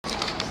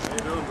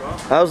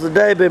How's the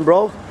day been,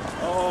 bro?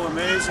 Oh,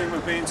 amazing.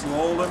 We've been to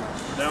Oldham,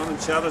 down in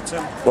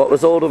Chadderton. What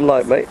was Oldham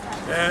like, mate?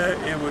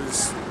 It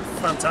was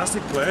a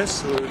fantastic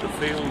place. We could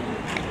feel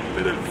a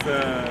bit of,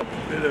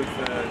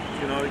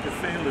 you know, you could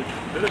feel a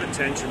bit of a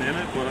tension in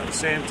it, but at the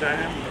same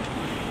time,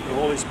 the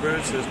Holy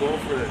Spirit says go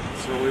for it.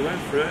 So we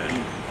went for it,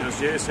 and as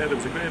Jay said, it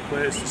was a great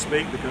place to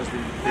speak because the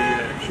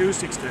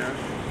acoustics there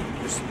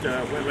just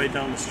went right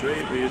down the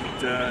street. We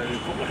had a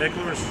couple of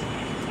hecklers,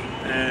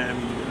 and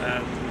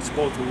we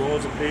spoke to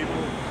loads of people,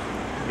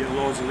 we get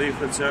loads of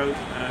leaflets out,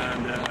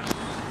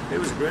 and it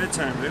was a great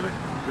time, really,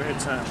 great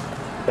time.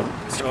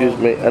 Excuse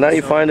me, and how are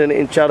you finding it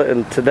in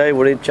Chadderton? Today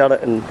we're in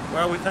Chadderton.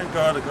 Well, we thank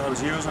God that God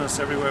is using us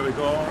everywhere we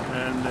go,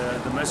 and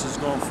the message is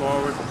going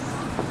forward,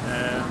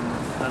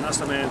 and that's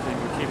the main thing.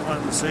 We keep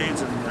planting the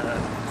seeds, and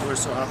we're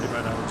so happy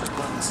about that. We're just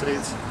planting the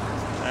seeds,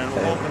 and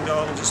we're hoping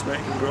God will just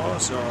make them grow.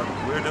 So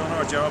we're doing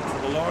our job for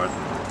the Lord,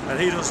 and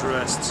He does the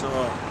rest. So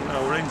you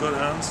know, we're in good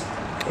hands.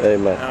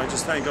 Amen. And I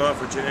just thank God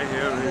for Jay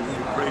here, who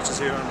preaches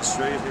here on the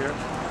street here.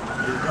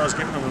 God's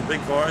given him a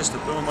big voice to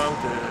boom out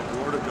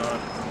the Word of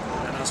God.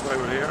 That's why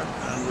we're here,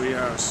 and we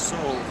are so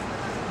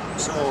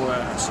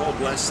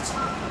blessed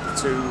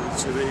to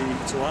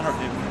honour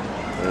Him,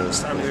 to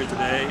stand here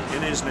today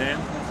in His name,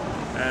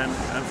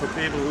 and for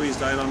people who He's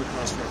died on the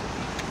cross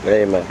for.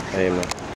 Amen. Amen.